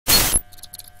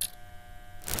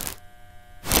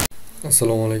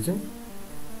Assalomu alaykum.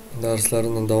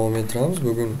 Darslarni davom ettiramiz.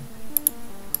 Bugun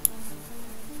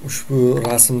ushbu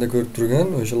rasmda ko'rib turgan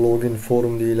o'sha login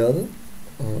forum deyiladi.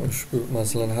 Ushbu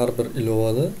masalan har bir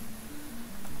ilovada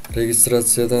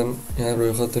registratsiyadan, ya'ni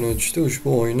ro'yxatdan o'tishda ushbu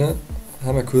oyna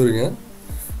hamma ko'rgan.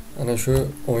 Ana shu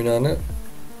oynani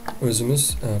o'zimiz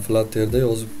Flutterda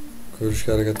yozib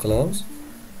ko'rishga harakat qilamiz.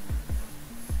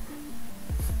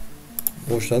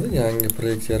 Boshladik, yangi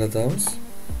proyekt yaratamiz.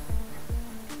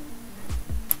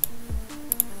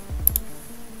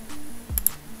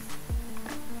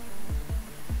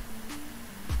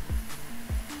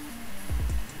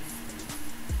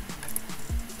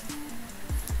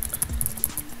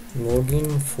 Login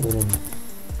forum.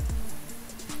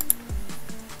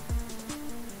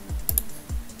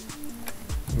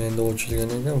 Menda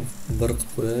ochilgan ekan, bir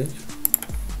qilib qo'yaylik.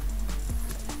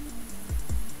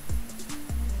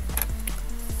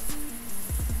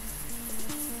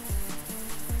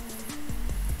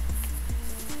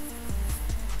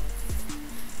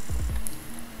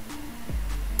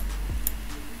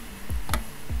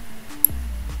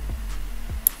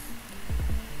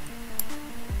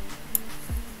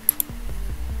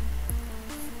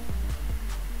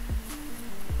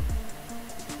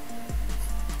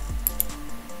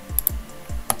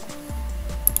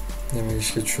 Demek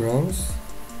ishga tushiramiz.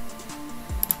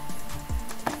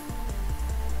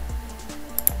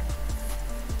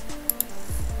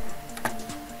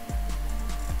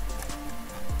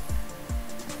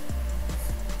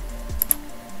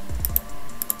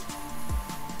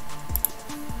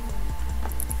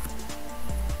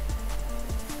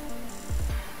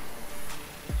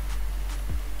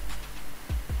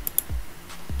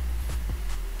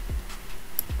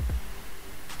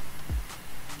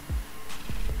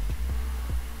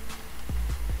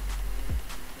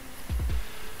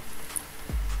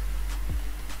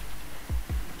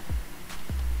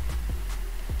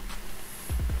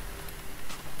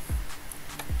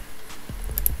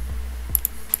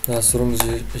 Dasturimiz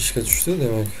ishga tushdi,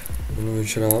 demak buni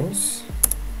o'chiramiz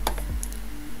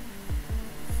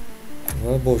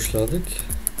va boshladik.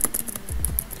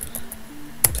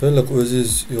 To'liq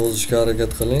o'zingiz yozishga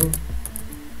harakat qiling.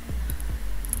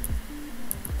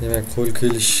 Demak, qo'l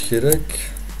kelishi kerak.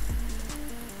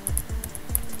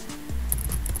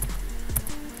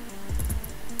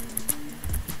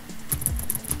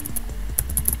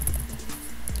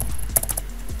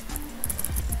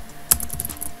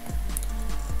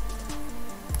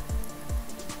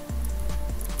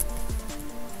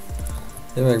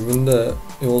 Demak, bunda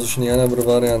yozishning yana bir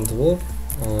varianti bor,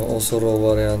 osonroq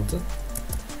varianti.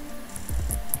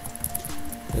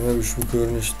 Demak, ushbu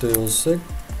ko'rinishda yozsak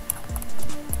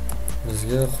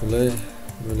bizga qulay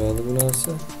bo'ladi bu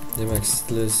narsa. Demak,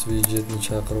 stylus widgetni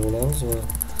chaqirib olamiz va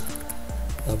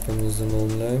appimizni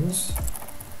nomlaymiz.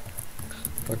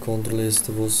 Va Ctrl S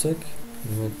deb bossak,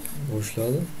 demak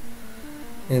boshladi.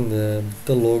 Endi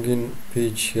bitta login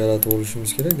page yaratib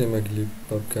olishimiz kerak. Demak, lib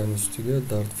papkani ustiga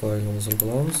dart fayl hosil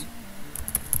qilamiz.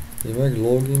 Demak,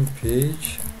 login page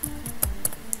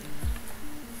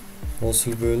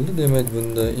hosil bo'ldi. Demak,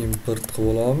 bunda import qilib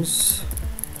olamiz.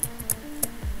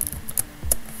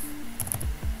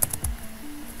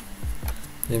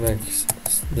 Demak,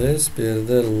 biz bu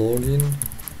yerda login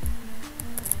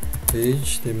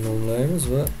page deb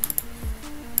nomlaymiz va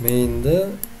mainda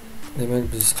demak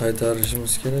biz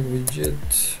qaytarishimiz kerak widget,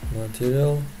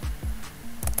 material,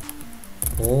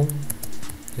 home,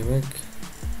 demak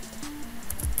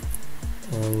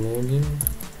login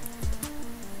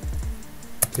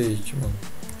page mana.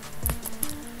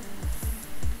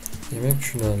 Demak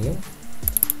tushunarli.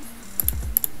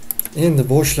 Endi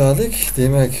boshladik.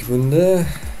 Demak, bunda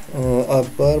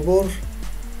app bor,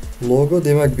 logo.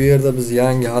 Demak, bu yerda biz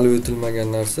yangi hali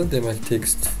o'tilmagan narsa, demak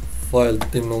TextField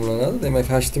deb nomlanadi. Demak,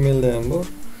 HTML da ham bor.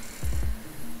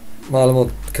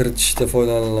 Ma'lumot kiritishda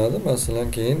foydalaniladi.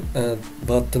 Masalan, keyin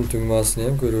button tugmasini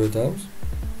ham ko'rib o'tamiz.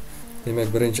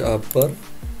 Demak, birinchi app bor.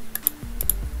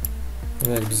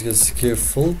 Demak, bizga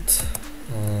scaffold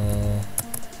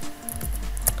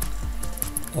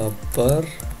app bor,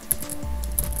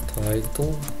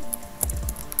 title,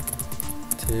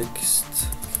 text,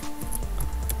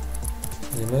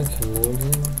 demak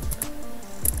login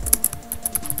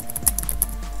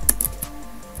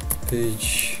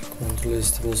page, Ctrl S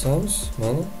deb bosamiz.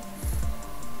 Mana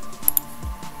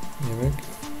demak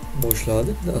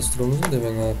boshladik dasturimizni.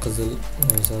 Demak, qizil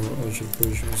narsani o'chirib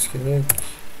qo'yishimiz kerak.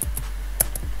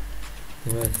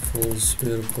 Demak, false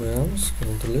berib qo'yamiz.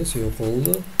 Ctrl S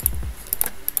yo'qoldi.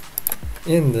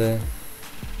 Endi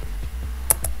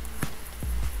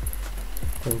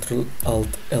Ctrl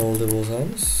Alt L deb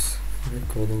bosamiz.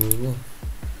 Kodimizni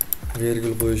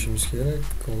vergül qo'yishimiz kerak.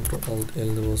 Ctrl Alt L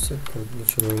deb bossak, kodni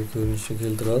chiroyli ko'rinishga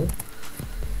keltiradi.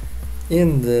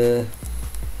 Endi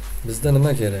bizda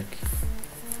nima kerak?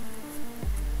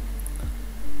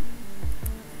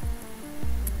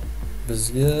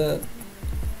 Bizga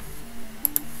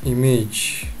image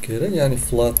kerak, ya'ni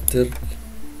Flutter.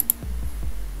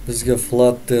 Bizga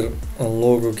Flutter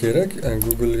logo kerak.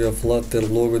 Google ga Flutter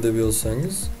logo deb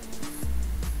yozsangiz,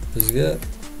 bizga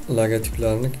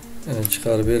logotiplarni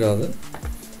chiqarib beradi.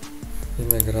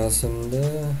 Demak, rasmda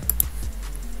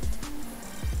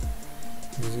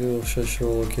bizga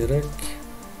o'xshashroq kerak.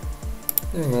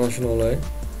 Mana shuni olaylik.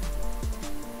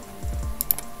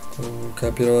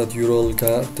 Copyright URL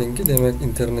kartinki, demak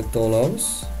internetdan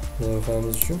olamiz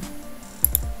loyihamiz uchun.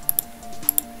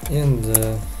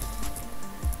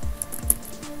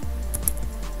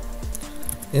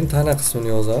 Endi tana qismini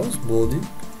yozamiz, body.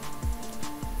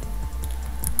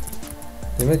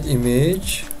 Demak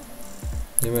image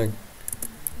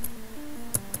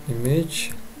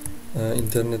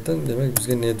internetdan, demak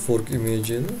bizga network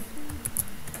image edi.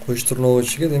 Qo'sh tirnoq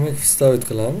ichiga demak вставить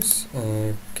qilamiz.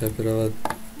 Copyright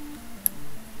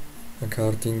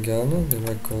kartingani,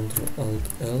 demak Ctrl Alt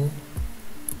L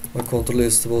va Ctrl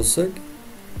S deb bossak,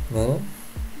 mana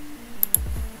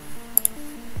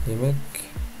demak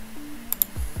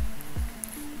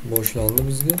boshlandi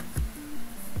bizga.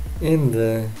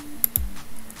 Endi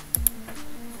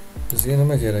bizga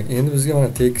nima kerak? Endi bizga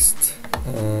mana tekst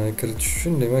kiritish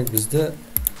uchun, demak bizda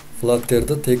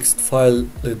Flutterda TextField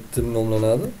deb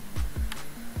nomlanadi.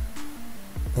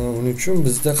 Uning uchun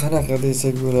bizda qanaqa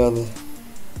desak bo'ladi?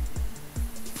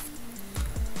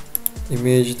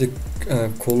 Image'ni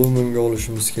kolumnga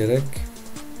olishimiz kerak.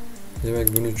 Demak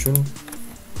buning uchun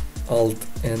Alt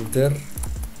Enter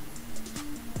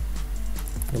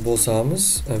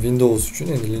bosamiz. Windows uchun,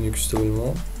 endi Linux'da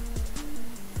bilmayman.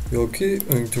 Yoki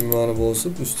o'ng tugmani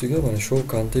bosib ustiga mana Show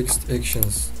Context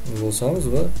Actions bosamiz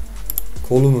va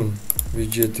kolumn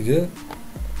widgetiga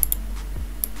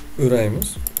o'raymiz.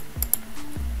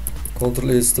 Ctrl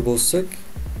S deb bossak,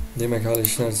 demak hali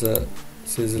hech narsa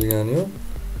sezilgani yo'q.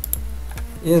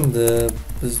 Endi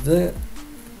bizda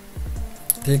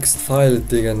TextField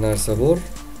degan narsa bor.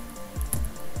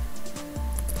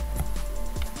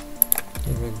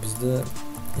 Demak bizda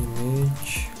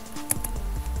image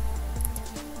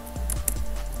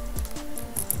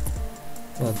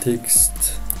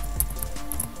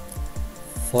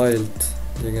TextField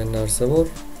degan narsa bor.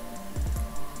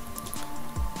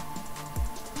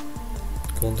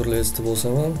 Ctrl S deb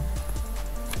bosaman,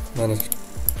 mana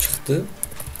chiqdi.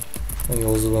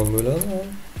 Yozib ham bo'ladi.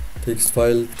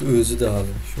 TextField o'zida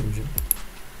hali shuncha.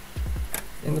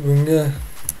 Endi bunga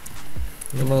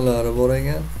nimalari bor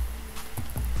ekan?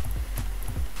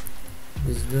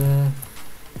 Bizda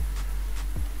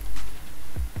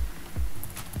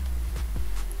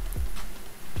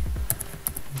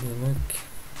demak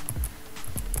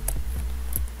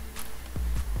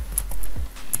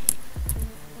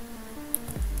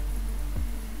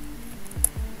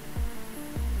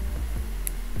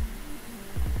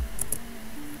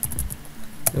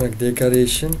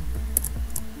decoration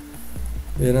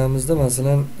beramizda,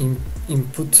 masalan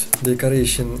input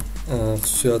decoration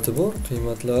xususiyati bor,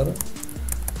 qiymatlari.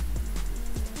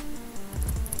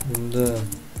 Bunda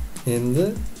endi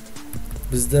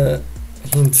bizda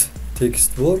hint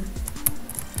text bor.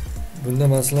 Bunda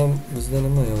masalan bizda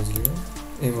nima yozilgan?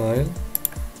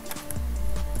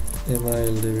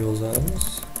 Email deb yozamiz.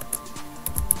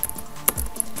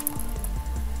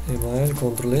 Email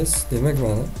Ctrl S, demak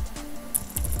mana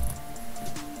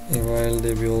email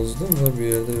deb yozdim va bu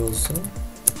yerda yozsam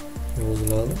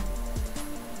yoziladi.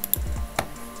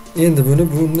 Endi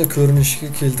buni ko'rinishga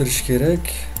keltirish kerak.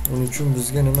 Uning uchun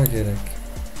bizga nima kerak?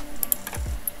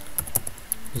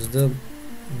 Bizda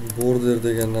border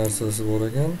degan narsasi bor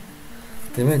ekan.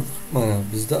 Demak mana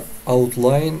bizda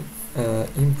outline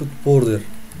input border.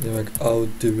 Demak out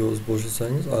deb yozib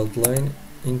boshlasangiz, outline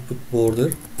input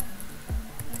border.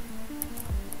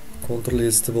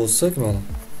 Ctrl S deb bossak, mana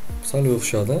sal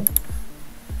o'xshadi.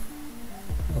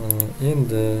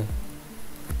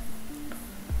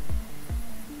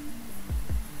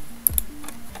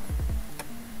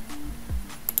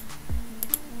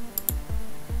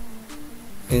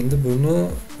 Endi buni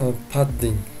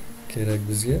padding kerak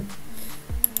bizga.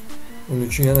 Uning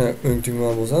uchun yana o'ng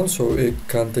tugmani bosamiz, Show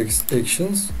Context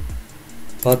Actions.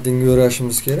 Paddingga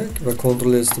o'rashimiz kerak va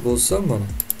Ctrl S deb bossam, mana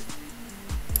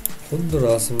xuddi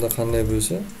rasmda qanday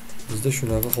bo'lsa, bizda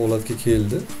shunaqa holatga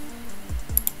keldi.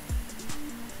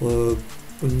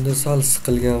 Bunda sal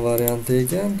siqilgan varianti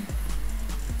ekan.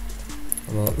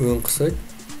 Mana 10 qilsak,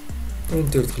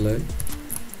 14 qilaylik.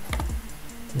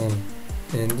 Mana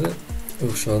endi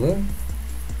o'xshadi.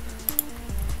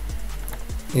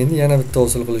 Endi yana bitta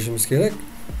hosil qilishimiz kerak.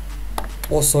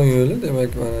 Oson yo'li,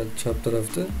 demak mana chap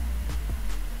tarafda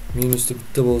minusda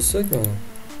bitta bo'lsak, mana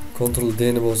Ctrl D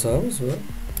ni bosamiz va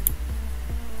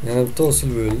yana bitta hosil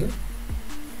bo'ldi.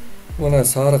 Mana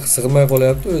sariq sig'may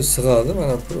qolyapti, o'zi sig'adi.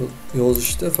 Mana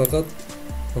yozishda faqat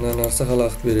mana narsa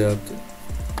xalaqit beryapti.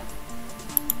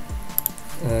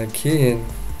 Keyin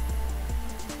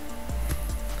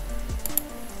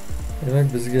demak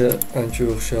bizga ancha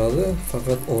o'xshadi,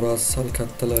 faqat orasi sal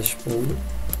kattalashib qoldi.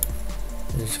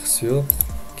 Hech qisi yo'q.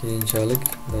 Keyinchalik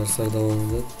darslar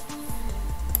davomida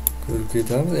ko'rib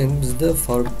ketamiz. Endi bizda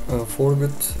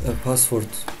forget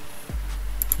password.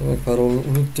 Demak, parolni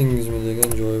unutdingizmi degan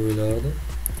joyi bo'lardi.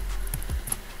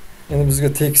 Endi bizga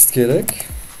tekst kerak.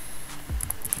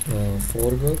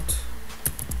 Forget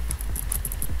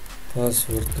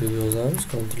password deb yozamiz.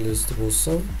 Ctrl S deb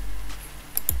bossam.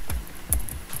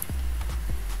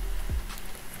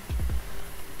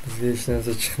 Bizga hech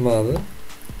narsa chiqmadi.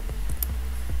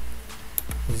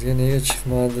 Bizga nega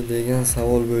chiqmadi degan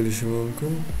savol bo'lishi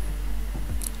mumkin.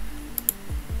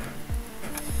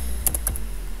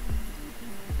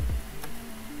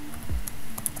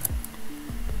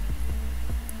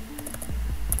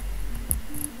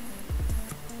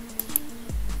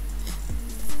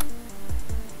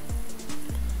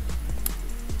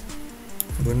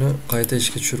 Buni qayta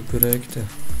ishga tushirib ko'raylik-da.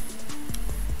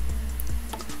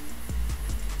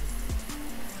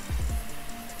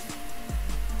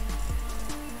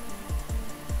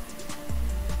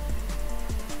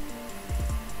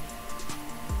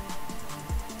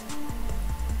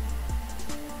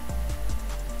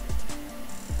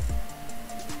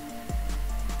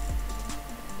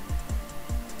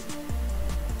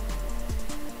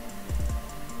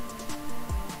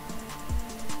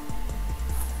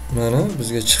 Mana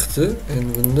bizga chiqdi.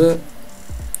 Endi bunda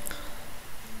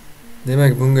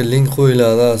demak bunga link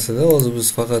qo'yiladi aslida. Hozir biz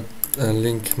faqat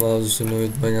link mavzusini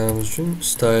o'tmaganimiz uchun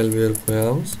style berib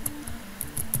qo'yamiz.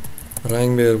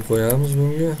 Rang berib qo'yamiz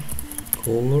bunga.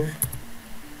 Colors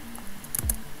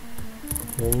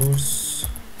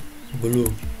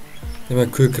blue. Demak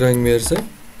ko'k rang bersak,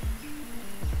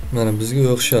 mana bizga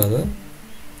o'xshadi.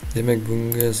 Demak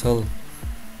bunga sal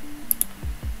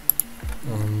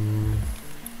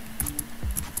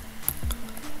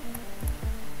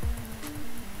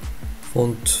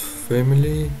font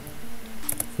family,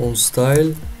 font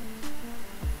style,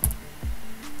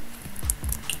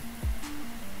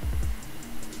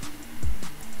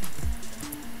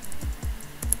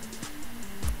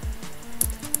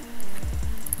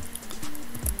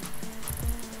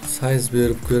 size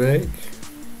berib ko'raylik.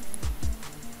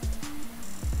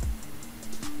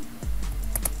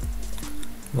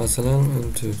 Masalan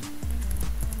 14.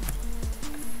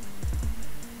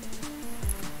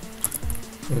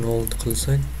 16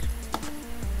 qilsak.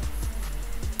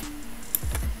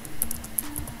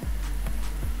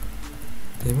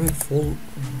 Demak full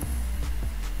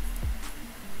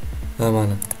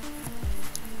mana.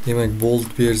 Demak bold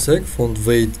bersak font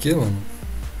weight ga mana.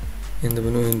 Endi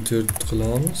buni 14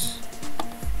 qilamiz.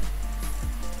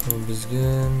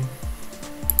 Bizga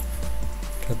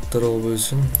kattaroq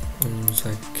bo'lsin,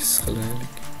 18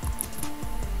 qilaylik.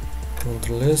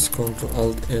 Ctrl S, Ctrl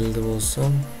Alt L deb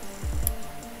bossam.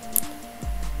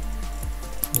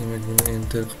 Demak buni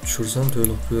enter qilib tushirsam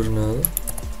to'liq ko'rinadi.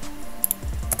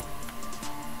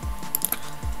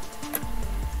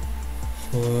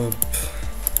 Hop.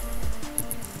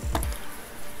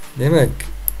 Demak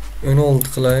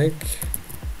 16 qilaylik.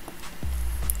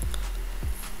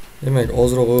 Demak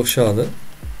ozroq o'xshadi.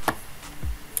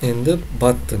 Endi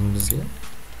button bizga.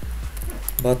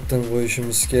 Button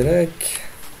qo'yishimiz kerak.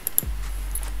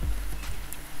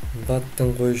 Button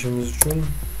qo'yishimiz uchun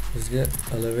bizga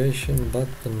elevation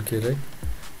button kerak.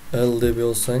 L deb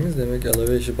yozsangiz, demak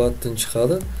elevation button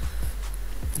chiqadi.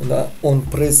 Bunda on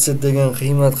preset degan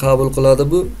qiymat qabul qiladi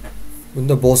bu.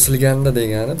 Bunda bosilganda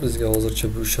degani, bizga hozircha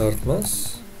bu shart emas.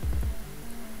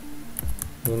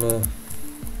 Buni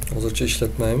hozircha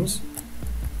ishlatmaymiz.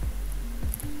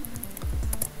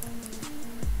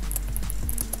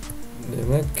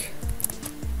 Demak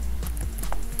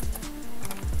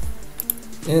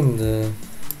endi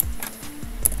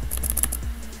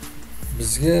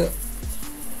bizga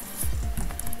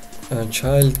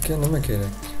childga nima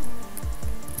kerak?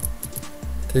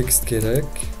 Text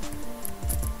kerak.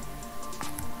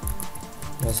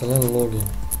 Masalan login.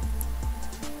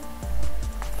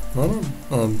 Mana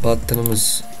buttonimiz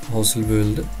hosil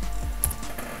bo'ldi.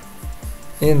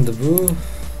 Endi bu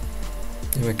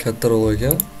demak kattaroq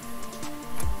ekan.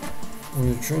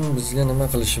 Uning uchun bizga nima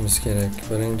qilishimiz kerak?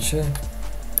 Birinchi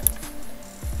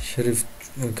shrift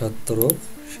kattaroq,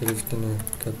 shriftini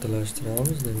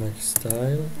kattalashtiramiz. Demak,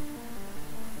 style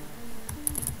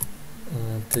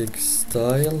text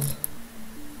style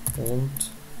font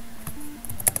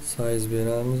size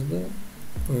beramizda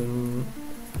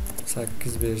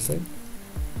 18 bersak,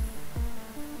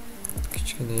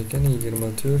 kichkina ekan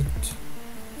 24.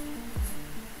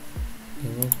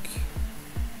 Demak,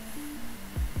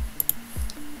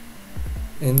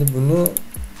 endi buni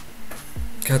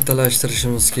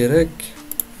kattalashtirishimiz kerak.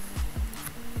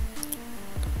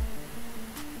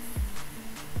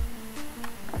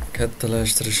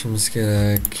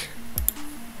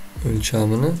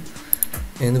 O'lchamini.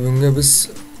 Endi bunga biz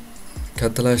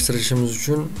kattalashtirishimiz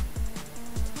uchun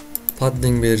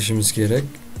padding berishimiz kerak.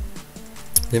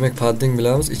 Demak, padding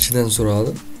bilamiz, ichidan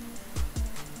so'radi.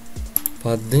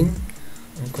 Padding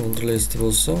Ctrl S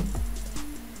bo'lsa,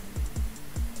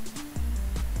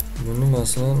 buni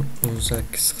masalan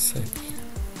 18 qilsak.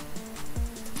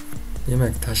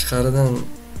 Demak, tashqaridan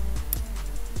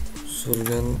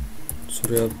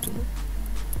so'rayapti.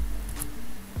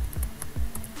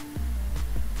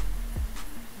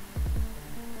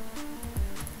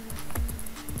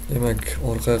 Demak,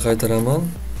 orqaga qaytaraman.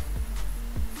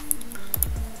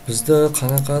 Bizda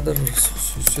qanaqadir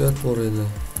xususiyat bor edi.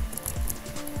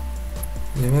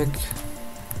 Demak,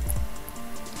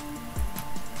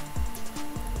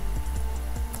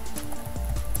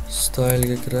 style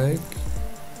ga kiraylik.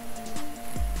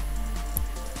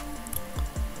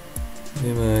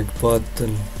 Demak,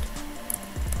 button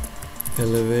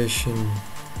elevation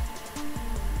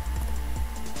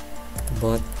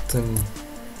button.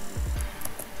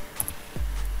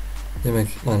 Demak,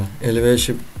 mana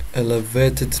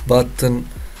elevated button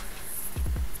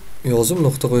yozib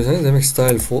nuqta qo'ysangiz, demak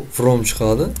style from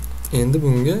chiqadi. Endi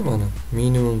bunga mana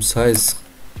minimum size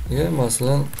ga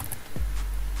masalan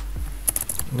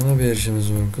nima berishimiz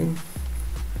mumkin?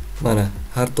 Mana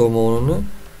har tomonini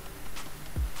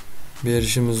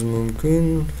berishimiz mumkin.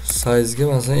 Size ga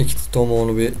masalan ikkita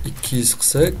tomoni 200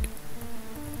 qilsak,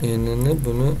 enini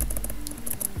buni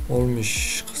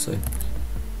 60 qilsak.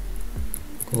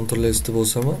 Ctrl S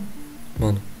bo'lsam,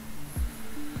 mana.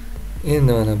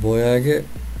 Endi mana boyagi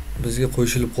bizga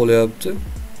qo'shilib qolyapti.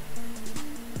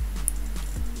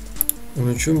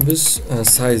 Uning uchun biz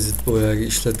size boyagi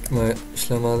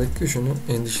ishlamadik-ku, shuni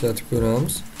endi ishlatib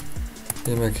ko'ramiz.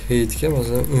 Demak, height ga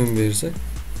masalan 10 bersak,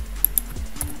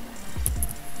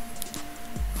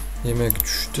 demak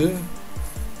tushdi.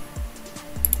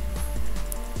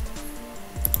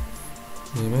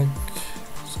 Demak,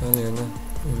 sal yana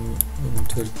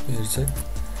 14 bersak,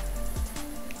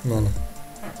 mana.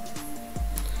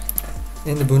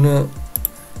 Endi buni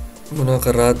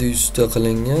bunaqa radiusda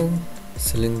qilingan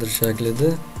silindr shaklida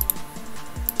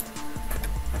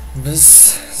biz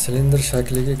silindr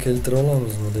shakliga keltira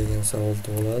olamizmi degan savol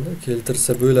tug'iladi.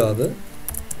 Keltirsa bo'ladi.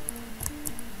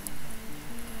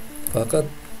 Faqat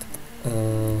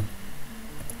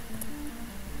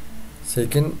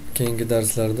sekin keyingi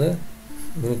darslarda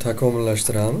buni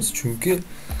takomillashtiramiz, chunki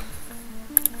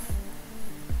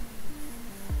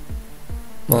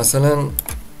masalan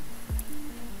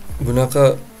bunaqa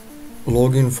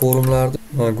login forumlarda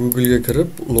Google ga kirib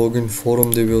login forum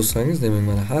deb yozsangiz, demak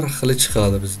mana har xili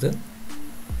chiqadi bizda.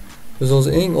 Biz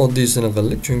hozir eng oddiysini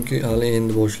qildik, chunki hali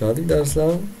endi boshladik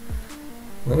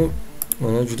darslarni.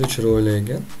 Mana juda chiroyli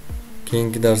ekan.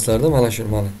 Keyingi darslarda mana shu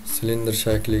silindr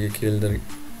shakliga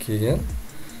kelgan.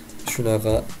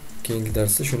 Shunaqa keyingi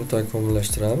darsda shuni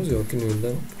takomillashtiramiz yoki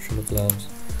noldan shuni qilamiz.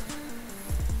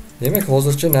 Demak,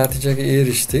 hozircha natijaga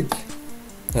erishdik.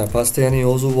 Pastda yana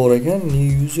yozuv bor ekan, new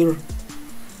user.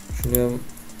 Shuni ham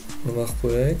nima qilib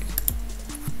qo'yaylik.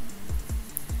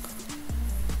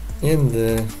 Endi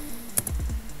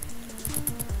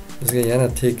bizga yana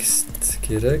text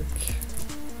kerak.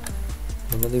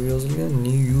 Nima deb yozilgan?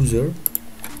 New user,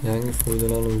 yangi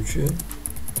foydalanuvchi.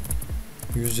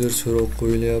 User so'roq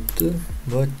qo'yilyapti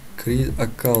va create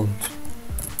account.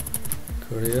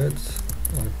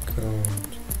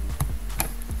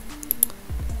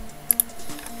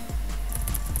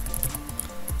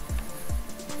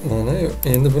 Mana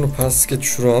endi buni pastga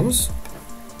tushiramiz.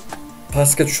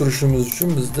 Pastga tushirishimiz uchun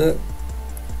bizda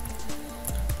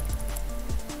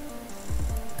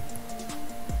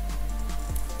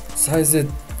size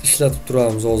ishlatib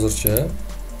turamiz hozircha.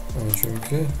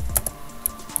 Chunki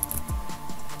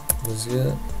bizga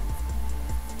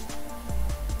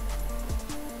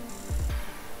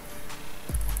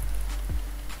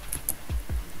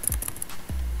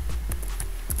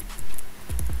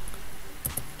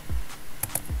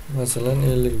masalan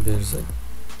 50 bersak,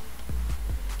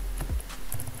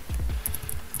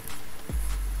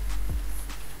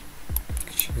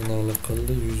 Qiynalib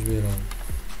qildi, 100 beradi.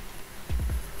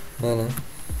 Mana.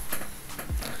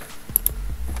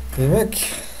 Demak,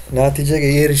 natijaga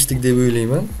erishdik deb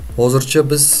o'ylayman. Hozircha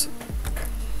biz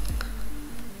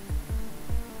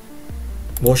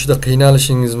boshida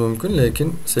qiynalishingiz mumkin, lekin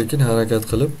sekin harakat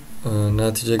qilib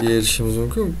natijaga erishishimiz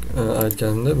mumkin.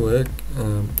 Aytganimda bu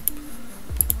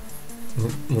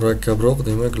murakkabroq,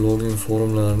 demak, login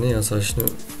formlarini yasashni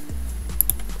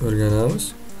o'rganamiz.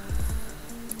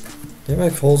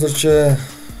 Demak, hozircha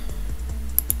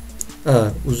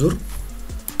uzr.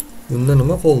 Bunda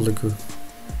nima qoldi-ku?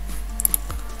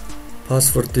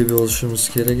 Password deb yozishimiz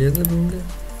kerak edi bunga.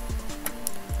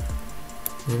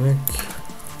 Demak,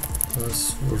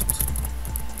 password.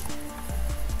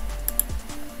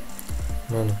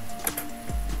 Mana.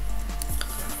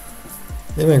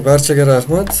 Demak, barchaga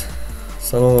rahmat.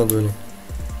 Salomat bo'ling.